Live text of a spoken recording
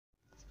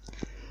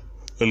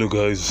Hello,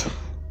 guys.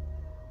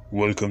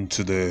 Welcome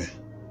to the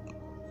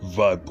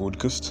Vibe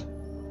Podcast.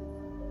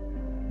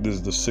 This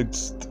is the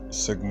sixth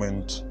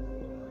segment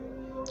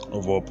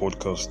of our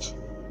podcast.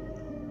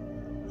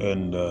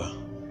 And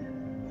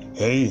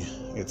hey,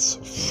 it's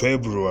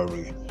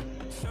February,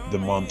 the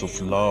month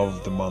of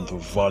love, the month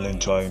of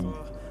Valentine,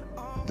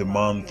 the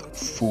month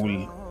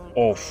full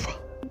of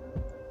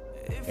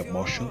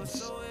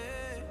emotions,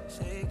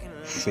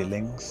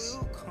 feelings,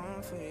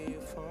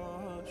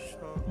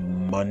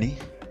 money,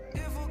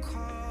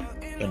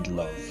 and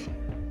love.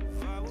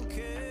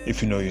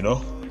 If you know, you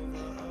know.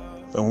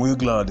 And we're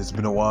glad it's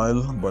been a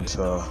while, but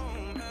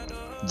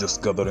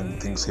just gathering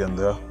things here and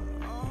there.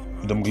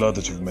 And I'm glad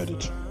that you've made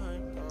it.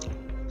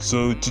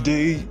 So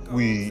today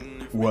we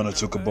want to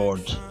talk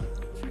about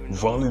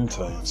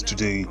Valentine's.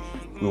 Today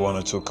we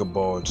want to talk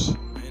about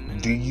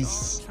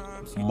this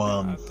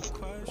month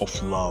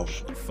of love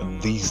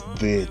and this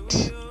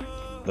date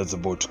that's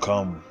about to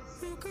come.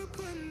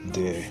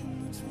 The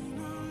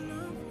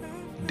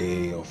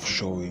day of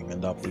showing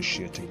and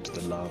appreciating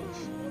the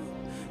love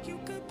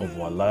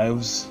of our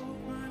lives,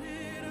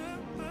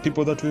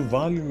 people that we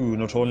value,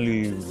 not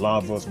only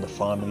lovers but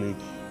family,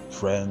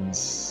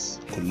 friends,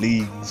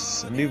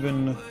 colleagues, and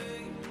even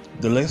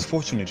the less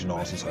fortunate in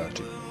our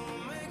society.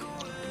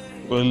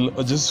 Well,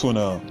 I just want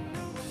to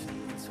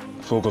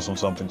focus on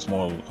something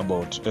small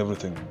about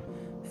everything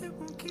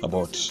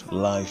about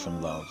life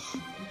and love.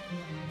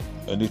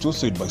 And it was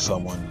said by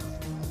someone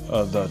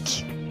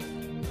that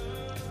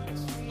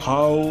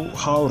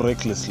how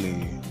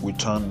recklessly we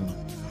turn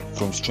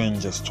from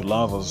strangers to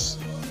lovers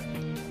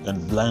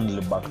and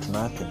blindly back to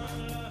nothing.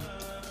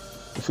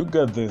 If you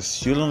get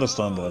this, you'll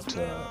understand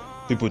that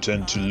people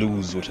tend to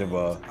lose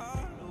whatever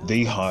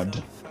they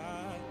had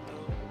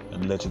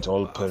and let it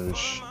all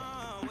perish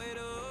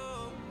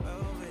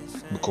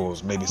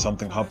because maybe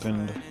something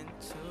happened,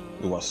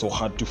 it was so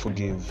hard to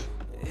forgive,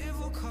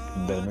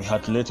 and then we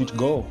had to let it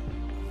go.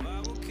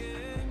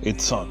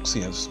 It sucks,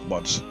 yes,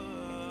 but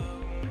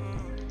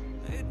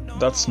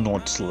that's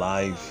not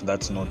life. I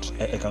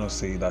cannot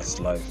say that's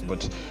life,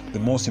 but the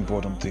most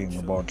important thing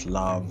about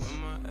love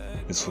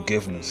is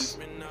forgiveness.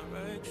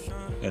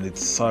 And it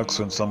sucks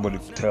when somebody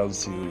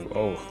tells you,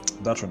 oh,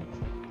 that one,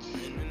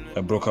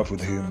 I broke up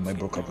with him, I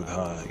broke up with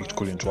her, it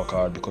couldn't work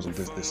out because of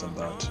this and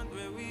that.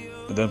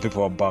 And then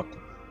people are back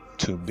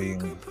to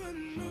being,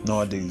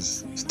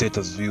 nowadays,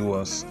 status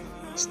viewers,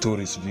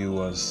 stories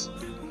viewers,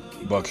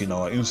 back in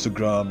our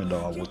Instagram and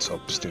our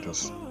WhatsApp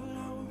status.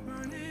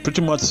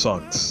 Pretty much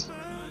sucks.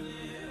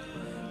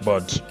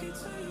 But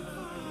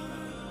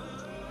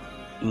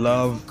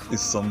love is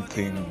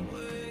something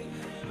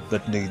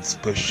that needs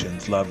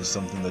patience. Love is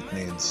something that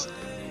needs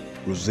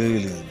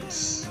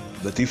resilience.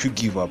 That if you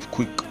give up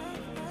quick,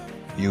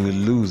 you will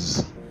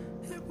lose.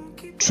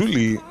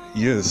 Truly,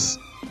 yes,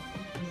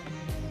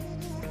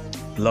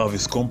 love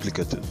is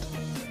complicated.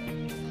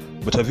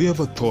 But have you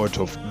ever thought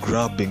of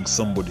grabbing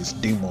somebody's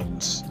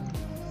demons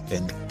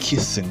and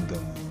kissing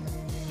them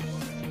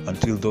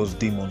until those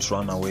demons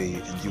run away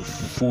and you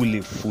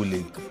fully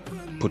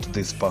put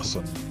this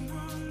person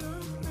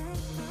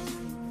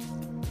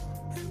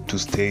to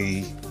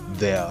stay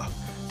there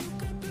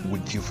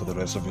with you for the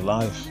rest of your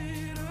life?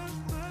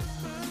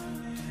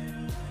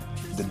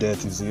 The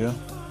death is here.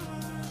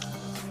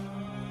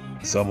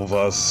 Some of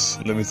us,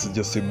 let me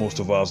just say most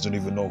of us, don't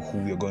even know who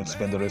we are going to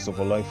spend the rest of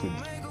our life with.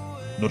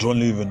 Not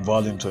only even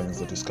Valentine's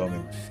that is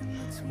coming.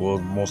 We're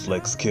most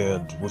like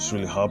scared. What's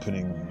really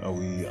happening? Are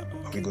we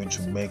going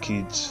to make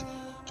it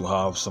to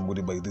have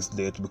somebody by this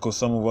date? Because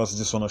some of us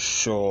just want to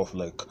show off,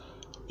 like,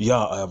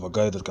 yeah, I have a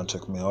guy that can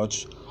take me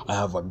out. I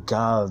have a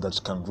girl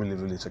that can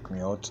really take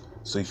me out.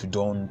 So if you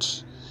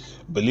don't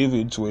believe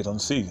it, wait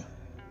and see.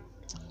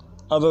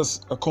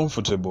 Others are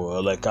comfortable,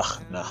 are like,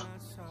 nah,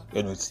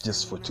 it's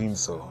just 14,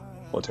 so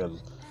what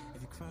else?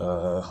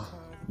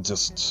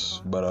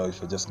 But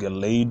if I just get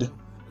laid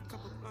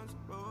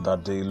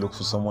that day, look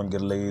for someone,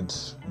 get laid,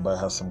 buy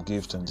her some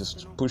gift, and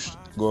just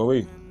go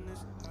away.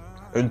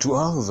 And to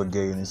others,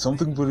 again, it's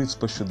something very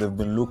special they've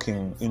been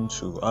looking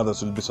into.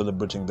 Others will be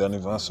celebrating their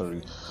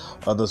anniversary.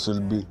 Others will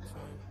be,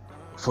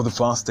 for the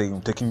first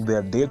time, taking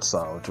their dates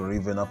out, or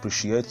even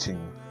appreciating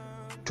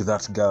to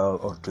that girl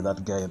or to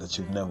that guy that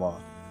you've never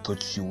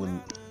thought you will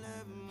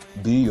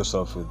be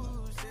yourself with.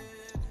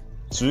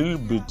 It's a little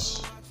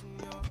bit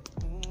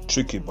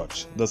tricky,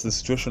 but that's the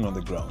situation on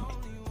the ground.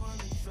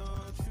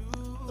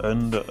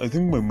 And I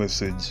think my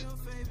message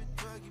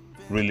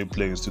really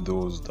plays to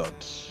those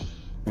that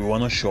we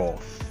want to show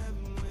off.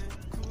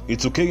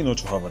 It's okay not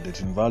to have a date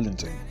in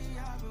Valentine.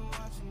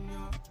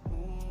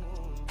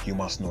 You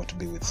must not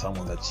be with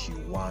someone that you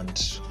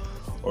want,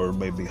 or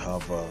maybe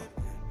have a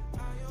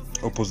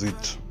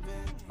opposite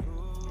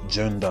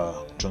gender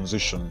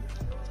transition.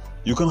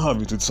 You can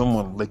have it with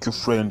someone like your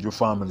friend, your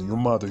family, your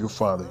mother, your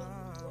father,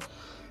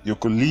 your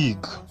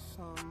colleague,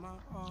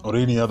 or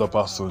any other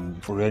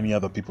person, or any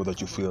other people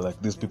that you feel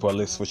like these people are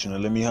less fortunate,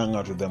 let me hang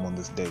out with them on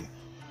this day.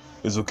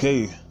 It's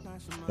okay.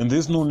 And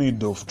there's no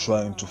need of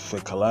trying to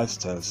fake a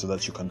lifestyle so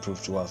that you can prove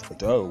to us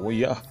that, oh, well,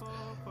 yeah,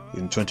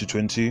 In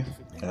 2020,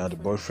 I had a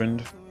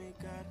boyfriend.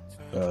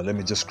 Let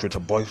me just create a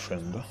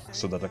boyfriend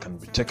so that I can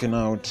be taken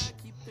out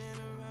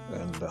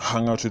and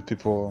hang out with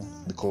people,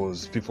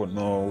 because people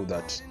know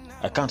that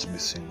I can't be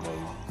single.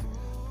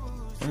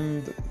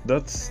 And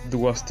that's the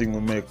worst thing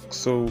we make.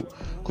 So,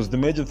 because the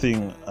major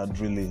thing I'd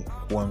really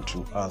want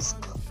to ask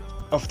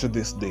after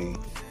this day,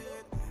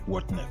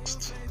 what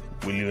next?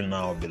 Will you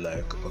now be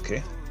like,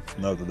 okay,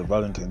 now that the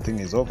Valentine thing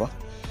is over,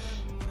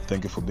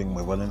 thank you for being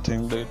my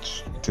Valentine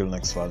date, till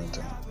next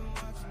Valentine.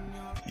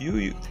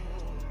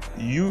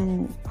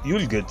 You'll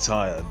get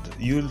tired.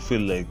 You'll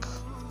feel like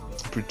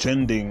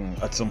pretending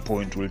at some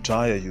point will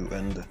tire you,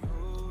 and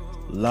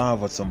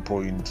love at some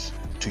point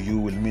to you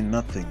will mean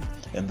nothing.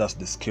 And that's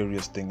the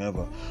scariest thing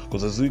ever,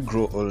 because as we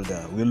grow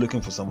older, we're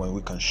looking for someone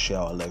we can share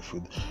our life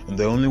with, and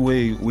the only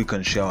way we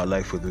can share our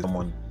life with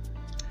someone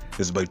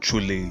is by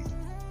truly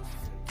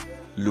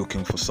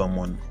looking for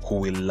someone who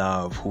will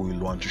love, who will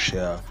want to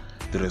share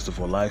the rest of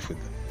our life with.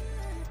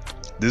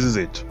 This is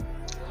it.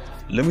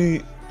 Let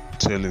me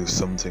tell you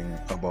something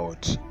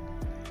about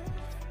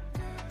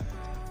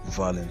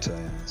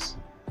Valentine's.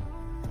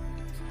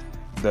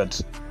 That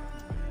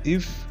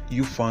if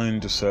you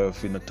find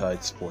yourself in a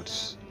tight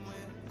spot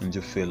and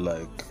you feel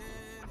like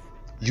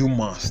you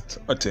must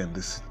attend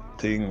this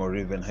thing or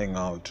even hang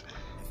out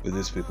with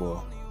these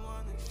people,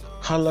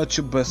 holla at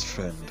your best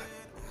friend.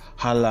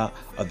 Holla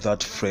at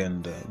that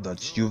friend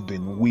that you've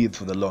been with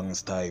for the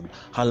longest time.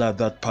 Holla at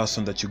that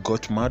person that you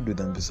got mad with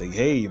and be say,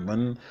 hey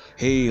man,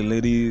 hey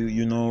lady,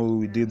 you know,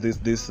 we did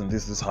this and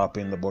this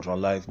happened about our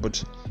life,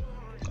 but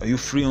are you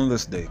free on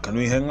this day? Can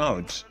we hang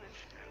out?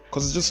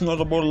 Because it's just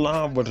not about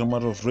love, but a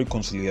matter of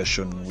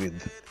reconciliation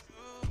with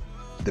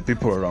the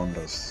people around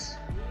us.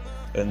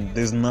 And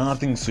there's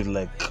nothing sweet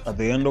like at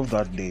the end of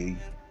that day,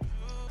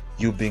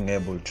 you being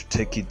able to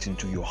take it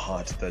into your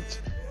heart that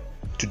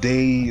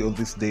today, on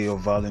this day of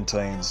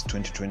Valentine's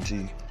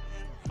 2020,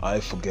 I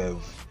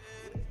forgave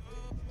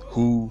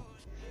who,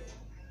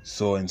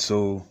 so and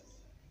so,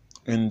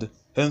 and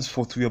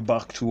henceforth we are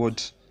back to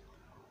what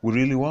we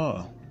really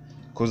were.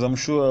 Because I'm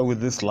sure with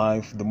this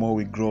life, the more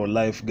we grow,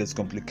 life gets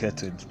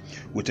complicated.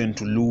 We tend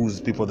to lose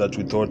people that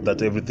we thought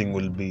that everything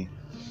will be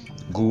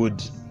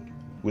good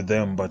with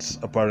them, but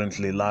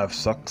apparently life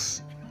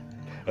sucks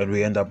and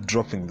we end up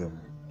dropping them.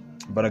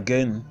 But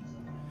again,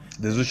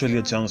 there's usually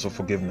a chance of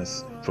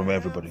forgiveness from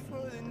everybody.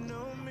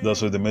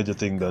 That's why the major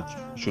thing that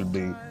should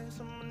be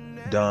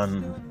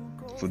done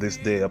for this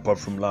day, apart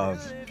from love,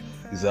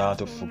 is the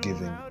art of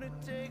forgiving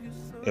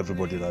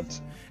everybody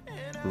that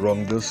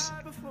wronged us,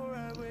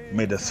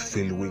 made us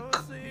feel weak,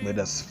 made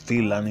us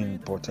feel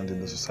unimportant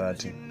in the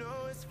society,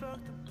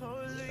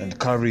 and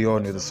carry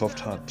on with a soft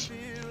heart,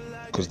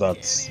 because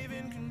that's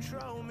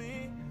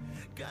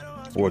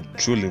what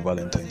truly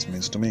Valentine's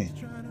means to me.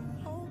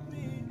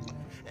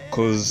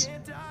 Because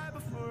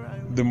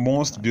the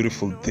most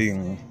beautiful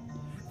thing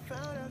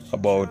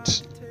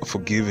about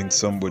forgiving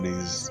somebody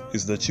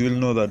is that you'll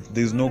know that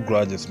there's no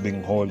grudges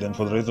being held, and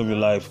for the rest of your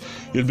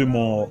life you'll be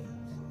more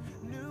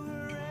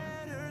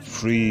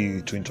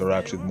free to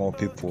interact with more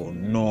people,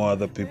 know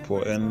other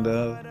people, and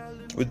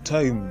with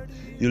time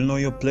you'll know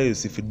your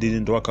place. If it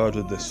didn't work out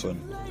with this one,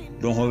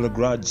 don't hold a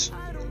grudge.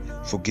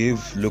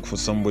 Forgive, look for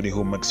somebody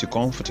who makes you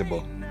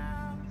comfortable,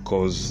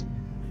 because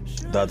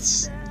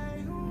that's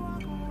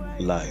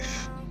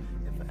life.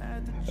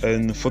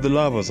 And for the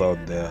lovers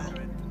out there,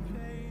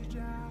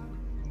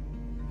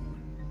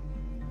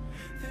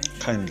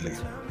 kindly,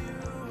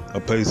 a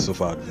piece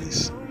of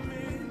advice: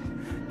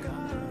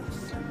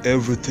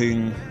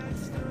 everything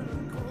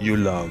you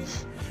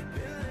love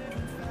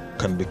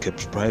can be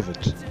kept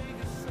private,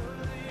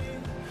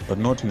 but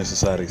not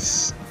necessarily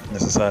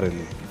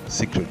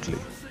secretly,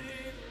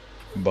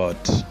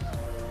 but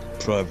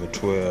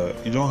private, where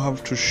you don't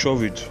have to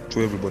shove it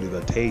to everybody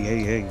that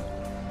hey,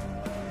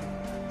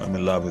 I'm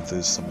in love with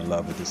this, I'm in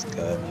love with this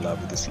guy, I'm in love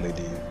with this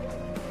lady.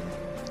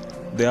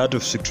 The art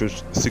of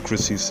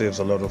secrecy saves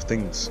a lot of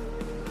things.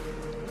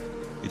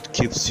 It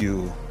keeps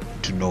you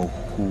to know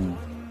who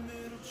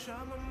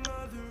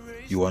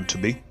you want to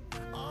be,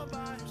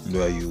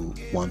 where you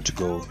want to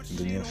go in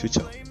the near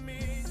future.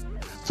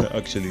 So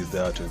actually it's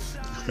the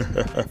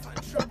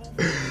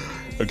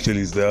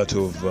art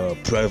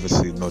of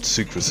privacy, not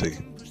secrecy.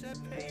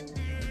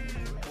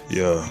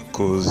 Yeah,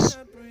 because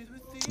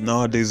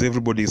nowadays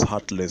everybody is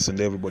heartless and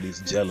everybody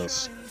is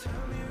jealous.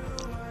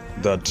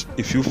 That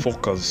if you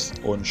focus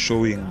on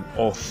showing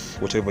off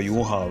whatever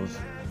you have,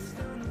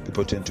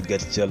 people tend to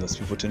get jealous.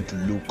 People tend to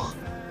look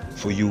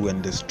for you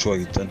and destroy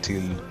it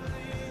until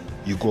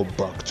you go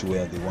back to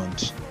where they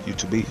want you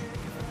to be.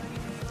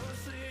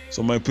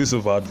 So my piece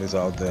of advice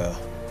out there: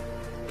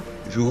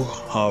 if you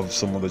have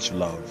someone that you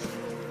love,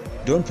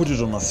 don't put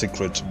it on a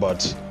secret,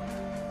 but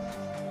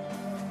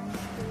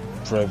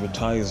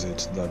privatize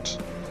it, that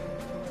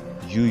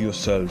you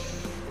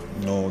yourself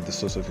know the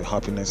source of your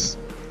happiness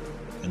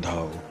and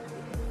how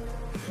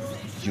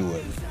you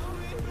will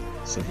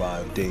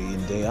survive day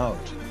in, day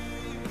out.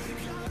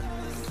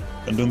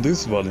 And on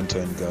this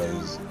Valentine,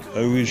 guys,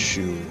 I wish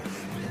you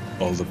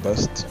all the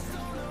best.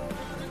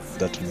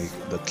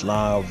 that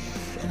love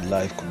and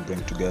life can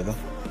bring together.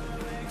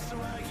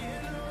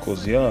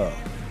 Because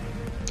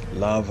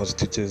love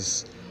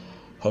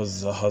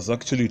has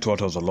actually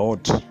taught us a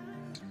lot.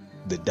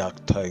 The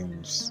dark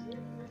times,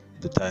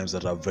 the times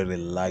that are very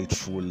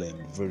lightful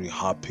and very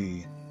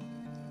happy,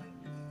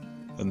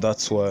 and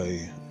that's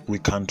why we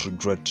can't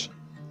regret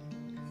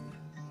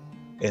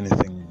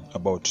anything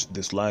about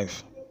this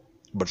life,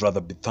 but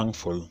rather be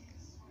thankful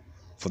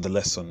for the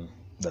lesson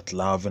that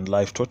love and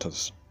life taught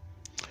us.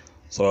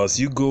 So as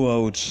you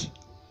go out,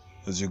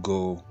 as you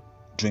go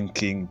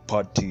drinking,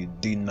 party,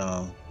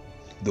 dinner,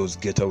 those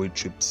getaway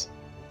trips,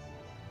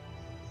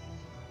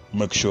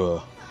 make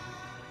sure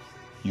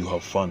you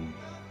have fun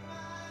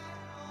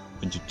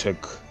and you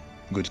take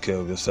good care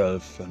of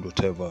yourself and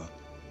whatever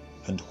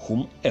and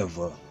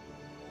whomever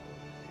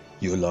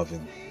you're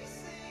loving.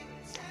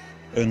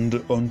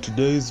 And on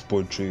today's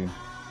poetry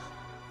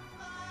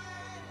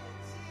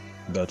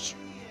that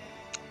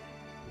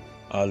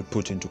I'll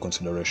put into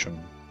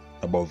consideration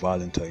about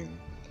Valentine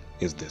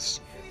is this.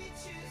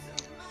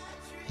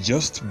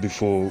 Just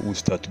before we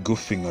start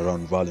goofing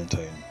around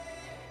Valentine,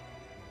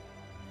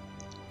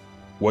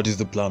 what is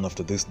the plan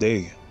after this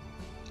day?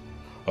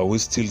 Are we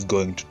still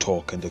going to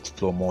talk and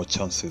explore more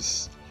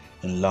chances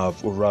in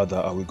love, or rather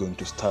are we going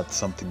to start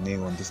something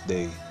new on this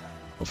day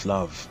of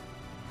love?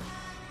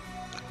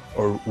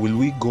 Or will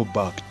we go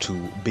back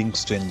to being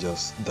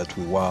strangers that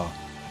we were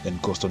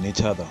and ghost on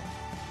each other?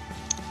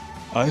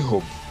 I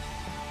hope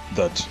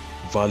that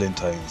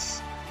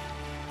Valentine's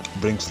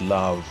brings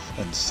love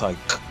and psych,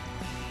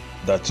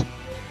 that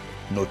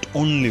not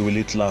only will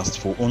it last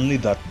for only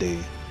that day,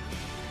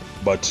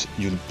 but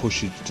you'll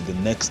push it to the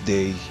next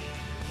day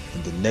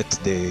and the next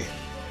day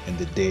and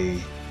the day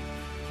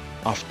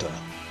after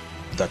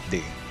that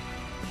day.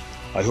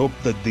 I hope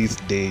that this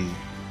day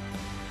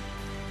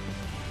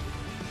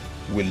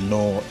will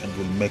know and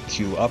will make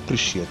you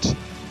appreciate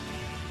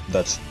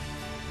that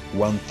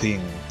one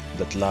thing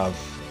that love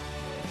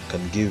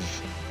can give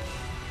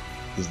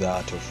is the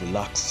art of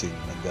relaxing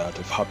and the art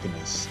of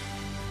happiness.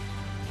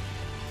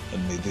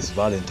 And may this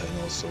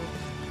Valentine also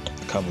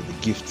come with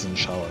the gifts and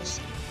showers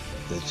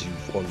that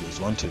you've always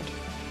wanted.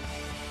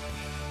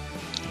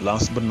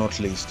 Last but not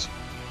least,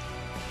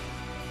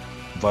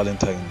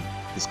 Valentine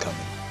is coming,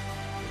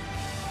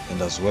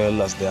 and as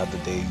well as the other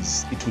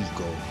days, it will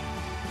go.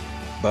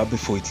 But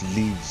before it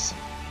leaves,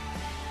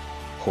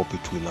 hope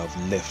it will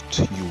have left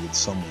you with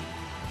someone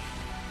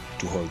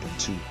to hold on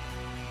to.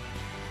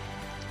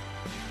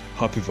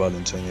 Happy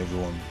Valentine,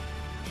 everyone,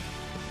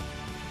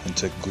 and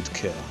take good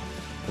care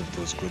of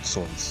those great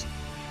souls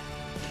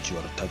that you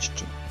are attached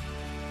to.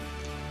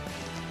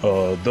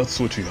 That's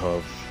what we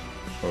have,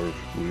 or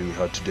we really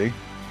had today.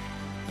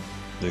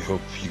 I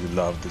hope you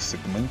love this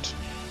segment,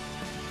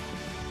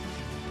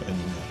 and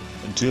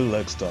until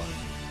next time,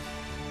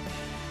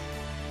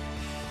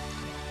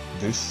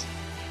 this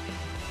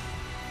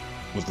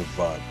was the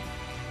Vibe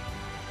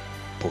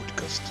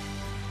Podcast.